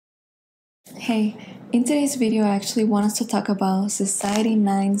Hey, in today's video I actually want us to talk about Society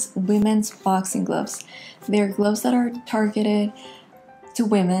 9's women's boxing gloves. They're gloves that are targeted to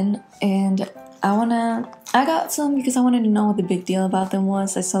women, and I got some because I wanted to know what the big deal about them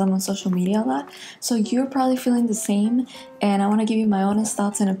was. I saw them on social media a lot, so you're probably feeling the same, and I want to give you my honest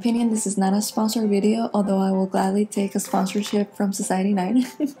thoughts and opinion. This is not a sponsored video, although I will gladly take a sponsorship from Society 9.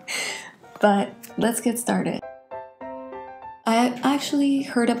 But let's get started. I actually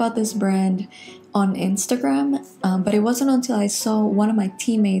heard about this brand on Instagram, but it wasn't until I saw one of my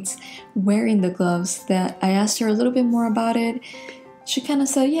teammates wearing the gloves that I asked her a little bit more about it. She kind of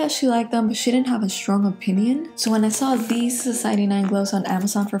said, yeah, she liked them, but she didn't have a strong opinion. So when I saw these Society 9 gloves on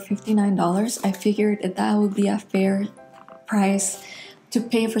Amazon for $59, I figured that would be a fair price to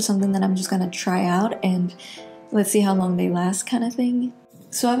pay for something that I'm just gonna try out and let's see how long they last kind of thing.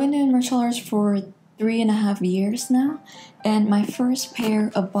 So I've been doing martial arts for 3.5 years now, and my first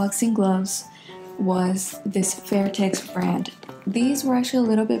pair of boxing gloves was this Fairtex brand. These were actually a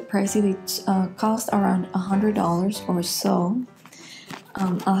little bit pricey. They cost around $100 or so.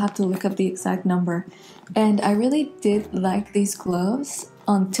 I'll have to look up the exact number. And I really did like these gloves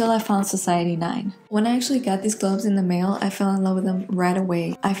until I found Society 9. When I actually got these gloves in the mail, I fell in love with them right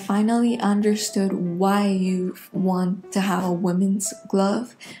away. I finally understood why you want to have a women's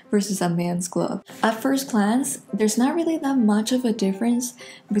glove versus a man's glove. At first glance, there's not really that much of a difference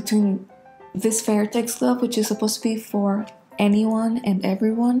between this Fairtex glove, which is supposed to be for anyone and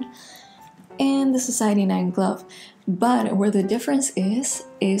everyone, and the Society 9 glove. But where the difference is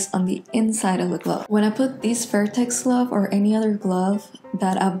on the inside of the glove. When I put this Fairtex glove or any other glove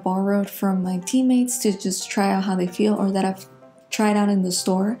that I've borrowed from my teammates to just try out how they feel, or that I've tried out in the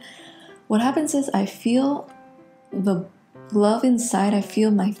store, what happens is I feel the glove inside, I feel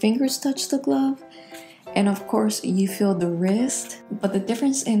my fingers touch the glove, and of course you feel the wrist. But the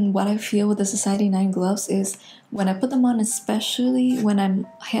difference in what I feel with the Society 9 gloves is when I put them on, especially when I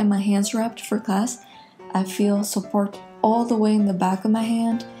have my hands wrapped for class, I feel support all the way in the back of my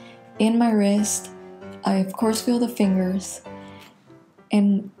hand, in my wrist. I of course feel the fingers,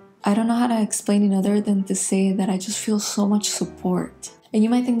 and I don't know how to explain it other than to say that I just feel so much support. And you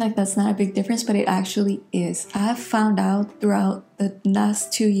might think like that's not a big difference, but it actually is. I have found out throughout the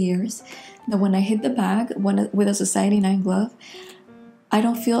last 2 years that when I hit the bag with a Society 9 glove, I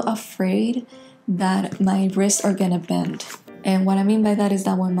don't feel afraid that my wrists are gonna bend. And what I mean by that is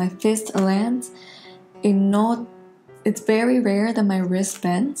that when my fist lands, it's very rare that my wrist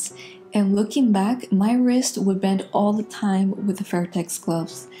bends, and looking back, my wrist would bend all the time with the Fairtex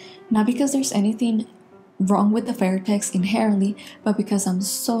gloves. Not because there's anything wrong with the Fairtex inherently, but because I'm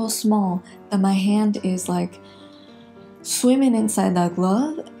so small that my hand is like swimming inside that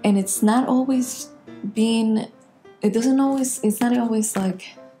glove, and it's not always like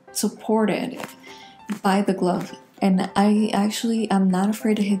supported by the glove. And I actually am not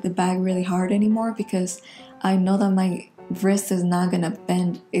afraid to hit the bag really hard anymore because I know that my wrist is not gonna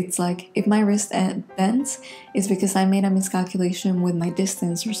bend. It's like if my wrist bends, it's because I made a miscalculation with my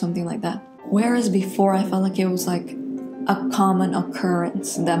distance or something like that. Whereas before I felt like it was like a common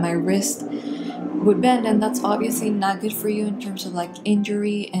occurrence that my wrist would bend, and that's obviously not good for you in terms of like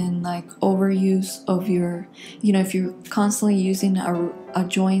injury and like overuse of your, if you're constantly using a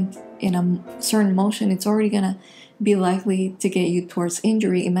joint in a certain motion, it's already gonna be likely to get you towards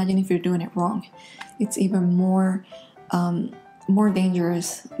injury. Imagine if you're doing it wrong. It's even more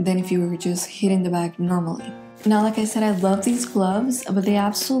dangerous than if you were just hitting the bag normally. Now, like I said, I love these gloves, but they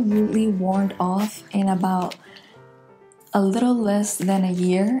absolutely worn off in about a little less than a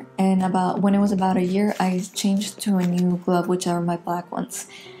year. And when it was about a year, I changed to a new glove, which are my black ones.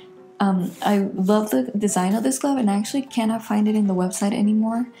 I love the design of this glove, and I actually cannot find it in the website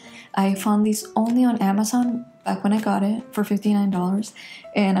anymore. I found these only on Amazon back when I got it for $59,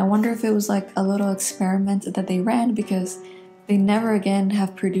 and I wonder if it was like a little experiment that they ran, because they never again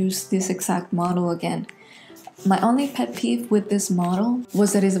have produced this exact model again. My only pet peeve with this model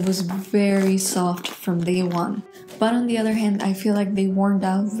was that it was very soft from day one. But on the other hand, I feel like they worn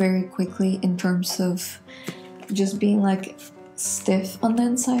out very quickly in terms of just being like stiff on the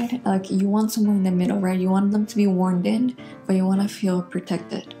inside. Like you want somewhere in the middle, right? You want them to be worn in, but you want to feel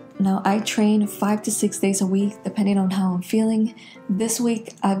protected. Now, I train 5 to 6 days a week depending on how I'm feeling. This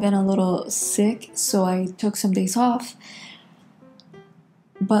week I've been a little sick, so I took some days off.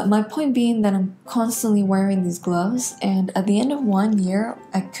 But my point being that I'm constantly wearing these gloves, and at the end of 1 year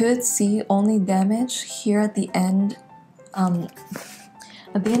I could see only damage here at the end of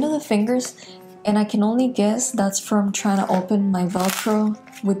the fingers, and I can only guess that's from trying to open my Velcro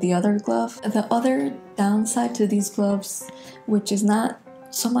with the other glove. The other downside to these gloves, which is not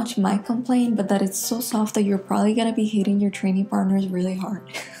so much my complaint, but that it's so soft that you're probably gonna be hitting your training partners really hard.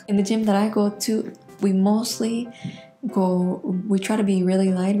 In the gym that I go to, we try to be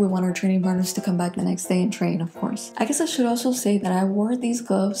really light. We want our training partners to come back the next day and train, of course. I guess I should also say that I wore these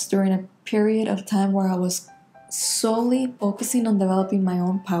gloves during a period of time where I was solely focusing on developing my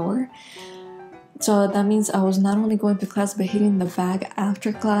own power. So that means I was not only going to class but hitting the bag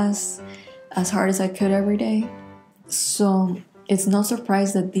after class as hard as I could every day. So it's no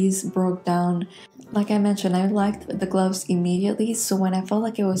surprise that these broke down. Like I mentioned, I liked the gloves immediately, so when I felt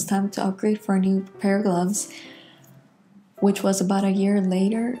like it was time to upgrade for a new pair of gloves, which was about a year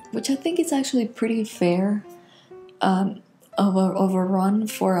later, which I think is actually pretty fair of a run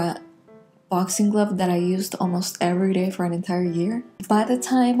for a boxing glove that I used almost every day for an entire year. By the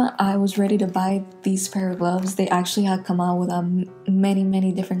time I was ready to buy these pair of gloves, they actually had come out with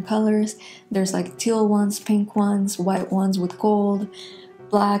many different colors. There's like teal ones, pink ones, white ones with gold,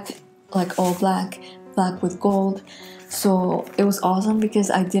 black, like all black with gold. So it was awesome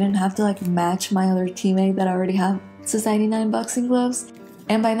because I didn't have to like match my other teammate that already had Society 9 boxing gloves.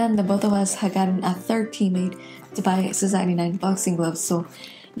 And by then the both of us had gotten a third teammate to buy Society 9 boxing gloves. So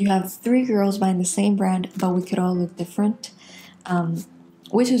you have 3 girls buying the same brand, but we could all look different,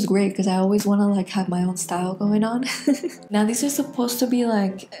 which is great because I always want to like have my own style going on. Now these are supposed to be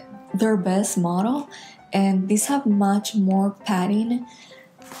like their best model, and these have much more padding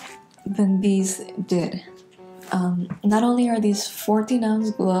than these did. Not only are these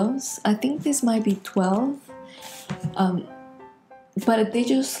 14-ounce gloves, I think this might be 12, but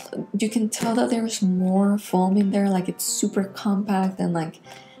you can tell that there's more foam in there. Like it's super compact, and like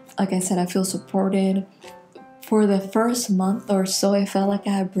I said, I feel supported. For the first month or so, I felt like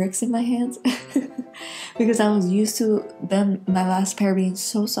I had bricks in my hands because I was used to my last pair being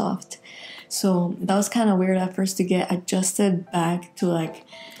so soft. So that was kind of weird at first to get adjusted back to like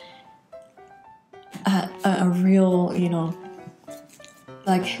a real,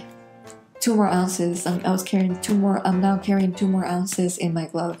 like 2 more ounces. I was carrying 2 more. I'm now carrying 2 more ounces in my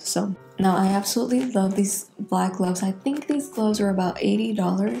glove. So now I absolutely love these black gloves. I think these gloves are about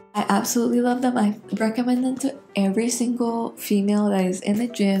 $80. I absolutely love them. I recommend them to every single female that is in the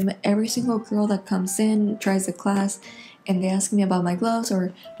gym, every single girl that comes in, tries the class, and they ask me about my gloves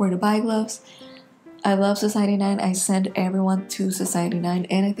or where to buy gloves. I love Society 9. I send everyone to Society 9,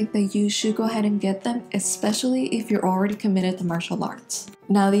 and I think that you should go ahead and get them, especially if you're already committed to martial arts.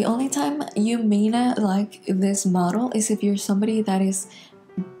 Now, the only time you may not like this model is if you're somebody that is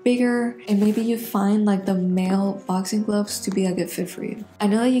bigger and maybe you find like the male boxing gloves to be a good fit for you. I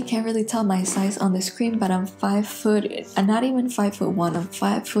know that you can't really tell my size on the screen, but I'm 5 foot, and not even 5'1", I'm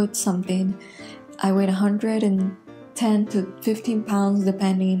 5 foot something. I weigh 110 to 15 pounds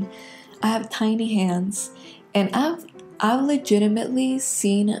depending. I have tiny hands, and I've legitimately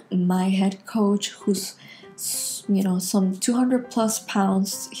seen my head coach, who's some 200 plus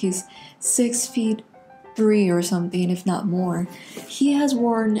pounds, he's 6'3" or something, if not more. He has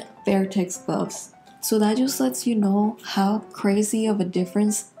worn Vertex gloves, so that just lets you know how crazy of a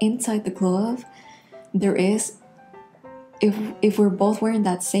difference inside the glove there is. If we're both wearing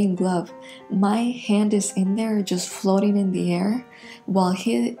that same glove, my hand is in there just floating in the air, while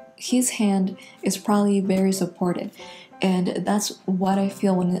his hand is probably very supported. And that's what I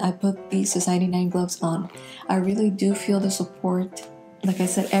feel when I put these Society 9 gloves on. I really do feel the support, like I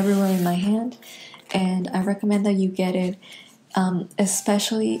said, everywhere in my hand. And I recommend that you get it,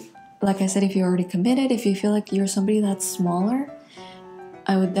 especially, like I said, if you're already committed. If you feel like you're somebody that's smaller,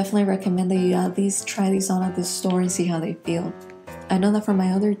 I would definitely recommend that you at least try these on at the store and see how they feel. I know that for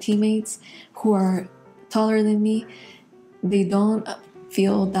my other teammates who are taller than me, they don't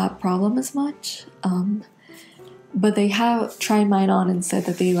feel that problem as much, but they have tried mine on and said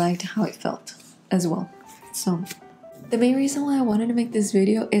that they liked how it felt as well. So the main reason why I wanted to make this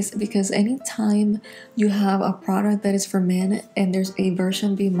video is because anytime you have a product that is for men and there's a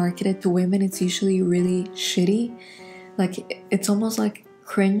version being marketed to women, it's usually really shitty. Like, it's almost like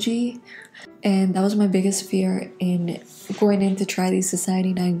cringy. And that was my biggest fear in going in to try these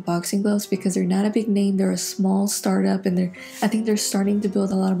Society 9 boxing gloves, because they're not a big name, they're a small startup, and I think they're starting to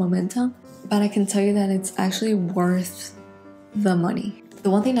build a lot of momentum. But I can tell you that it's actually worth the money. The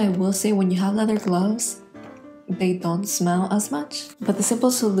one thing I will say, when you have leather gloves, they don't smell as much. But the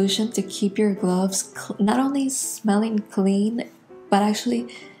simple solution to keep your gloves not only smelling clean, but actually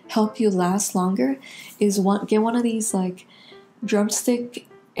help you last longer is get one of these like drumstick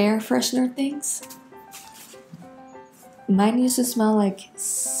air freshener things. Mine used to smell like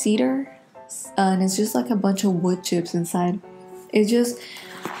cedar, and it's just like a bunch of wood chips inside. It just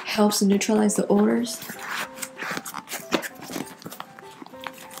helps neutralize the odors.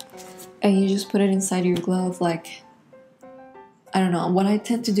 and you just put it inside your glove. Like, I don't know, what I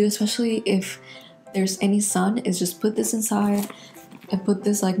tend to do, especially if there's any sun, is just put this inside and put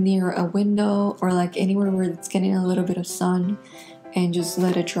this like near a window or like anywhere where it's getting a little bit of sun, and just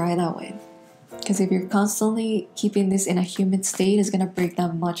let it dry that way. Because if you're constantly keeping this in a humid state, it's gonna break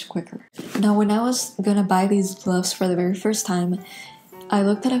down much quicker. Now, when I was gonna buy these gloves for the very first time, I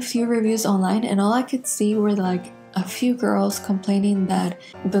looked at a few reviews online, and all I could see were like a few girls complaining that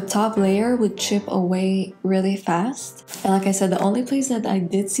the top layer would chip away really fast. And like I said, the only place that I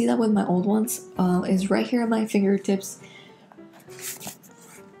did see that with my old ones is right here at my fingertips.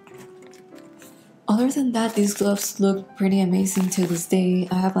 Other than that, these gloves look pretty amazing to this day.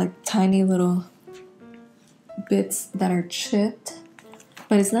 I have like tiny little bits that are chipped,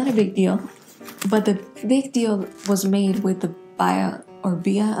 but it's not a big deal. But the big deal was made with the Bia,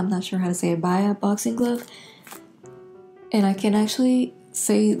 I'm not sure how to say it, Bia boxing glove. And I can actually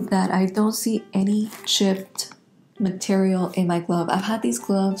say that I don't see any chipped material in my glove. I've had these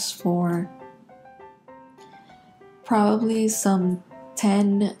gloves for probably some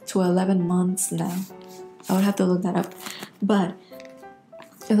 10 to 11 months now. I would have to look that up. But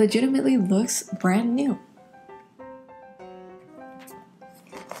it legitimately looks brand new.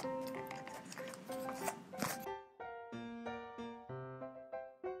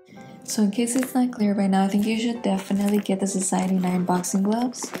 So in case it's not clear by now, I think you should definitely get the Society 9 boxing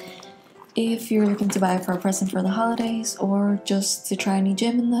gloves if you're looking to buy it for a present for the holidays, or just to try a new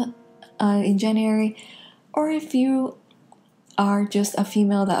gym in January, or if you are just a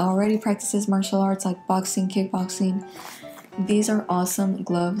female that already practices martial arts like boxing, kickboxing. These are awesome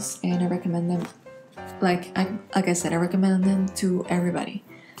gloves, and I recommend them. Like I said, I recommend them to everybody.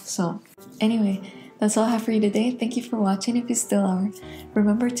 So anyway, that's all I have for you today. Thank you for watching if you still are.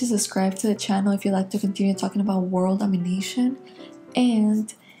 Remember to subscribe to the channel if you'd like to continue talking about world domination.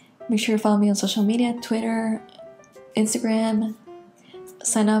 And make sure to follow me on social media, Twitter, Instagram.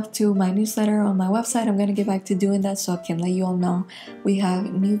 Sign up to my newsletter on my website. I'm going to get back to doing that so I can let you all know we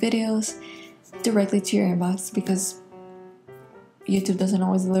have new videos directly to your inbox, because YouTube doesn't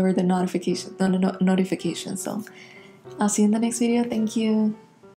always deliver the notification. So I'll see you in the next video. Thank you.